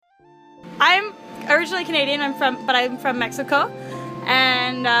I'm originally Canadian, but I'm from Mexico.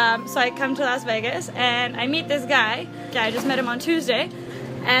 And so I come to Las Vegas and I meet this guy. Yeah, I just met him on Tuesday.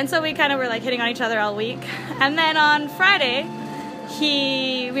 And so we kind of were like hitting on each other all week. And then on Friday,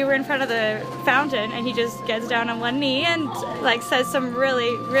 we were in front of the fountain and he just gets down on one knee and like says some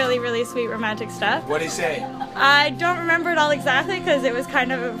really, really, really sweet romantic stuff. What'd he say? I don't remember it all exactly because it was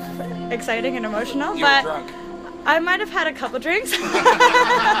kind of exciting and emotional. You were drunk. I might have had a couple drinks.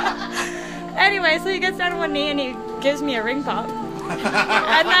 Anyway, so he gets down on one knee and he gives me a ring pop. And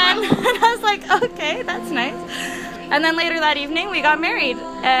I was like, okay, that's nice. And then later that evening, we got married.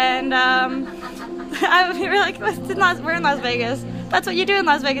 And we were like, we're in Las Vegas. That's what you do in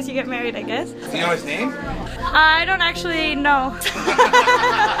Las Vegas, you get married, I guess. Do you know his name? I don't actually know.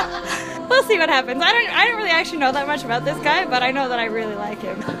 We'll see what happens. I don't really actually know that much about this guy, but I know that I really like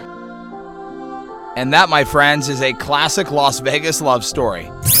him. And that, my friends, is a classic Las Vegas love story.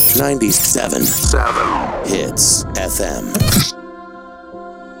 97.7 Hits FM.